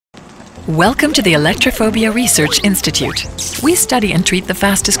Welcome to the Electriphobia Research Institute. We study and treat the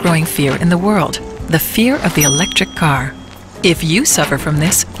fastest growing fear in the world, the fear of the electric car. If you suffer from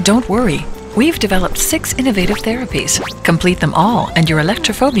this, don't worry. We've developed 6 innovative therapies. Complete them all and your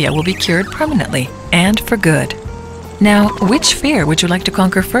electrophobia will be cured permanently and for good. Now, which fear would you like to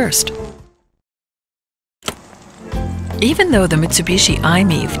conquer first? Even though the Mitsubishi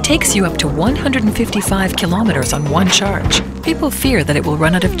i-MiEV takes you up to 155 kilometers on one charge, people fear that it will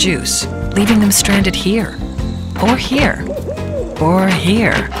run out of juice, leaving them stranded here, or here, or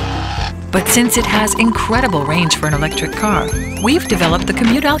here. But since it has incredible range for an electric car, we've developed the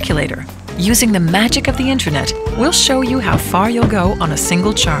Commute Calculator. Using the magic of the internet, we'll show you how far you'll go on a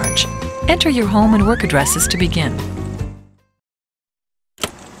single charge. Enter your home and work addresses to begin.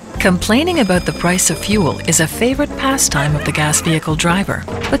 Complaining about the price of fuel is a favorite pastime of the gas vehicle driver.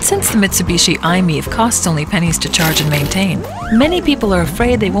 But since the Mitsubishi i-MiEV costs only pennies to charge and maintain, many people are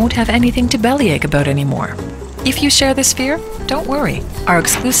afraid they won't have anything to bellyache about anymore. If you share this fear, don't worry. Our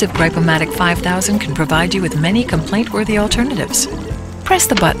exclusive Gripe-O-Matic 5000 can provide you with many complaint-worthy alternatives. Press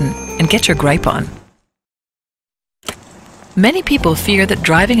the button and get your gripe on. Many people fear that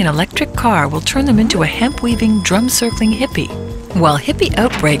driving an electric car will turn them into a hemp-weaving, drum-circling hippie. While hippie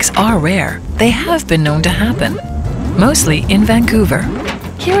outbreaks are rare, they have been known to happen, mostly in Vancouver.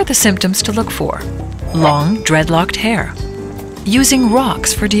 Here are the symptoms to look for: long, dreadlocked hair, using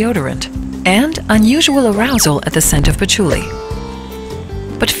rocks for deodorant, and unusual arousal at the scent of patchouli.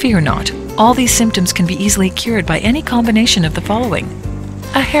 But fear not, all these symptoms can be easily cured by any combination of the following: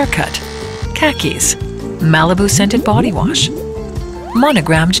 a haircut, khakis, Malibu scented body wash,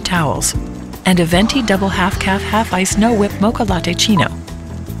 monogrammed towels, and a venti double half-calf half-ice no-whip mocha latte chino,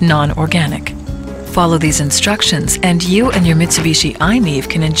 non-organic. Follow these instructions and you and your Mitsubishi i-MiEV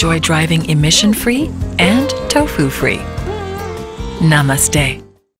can enjoy driving emission-free and tofu-free. Namaste.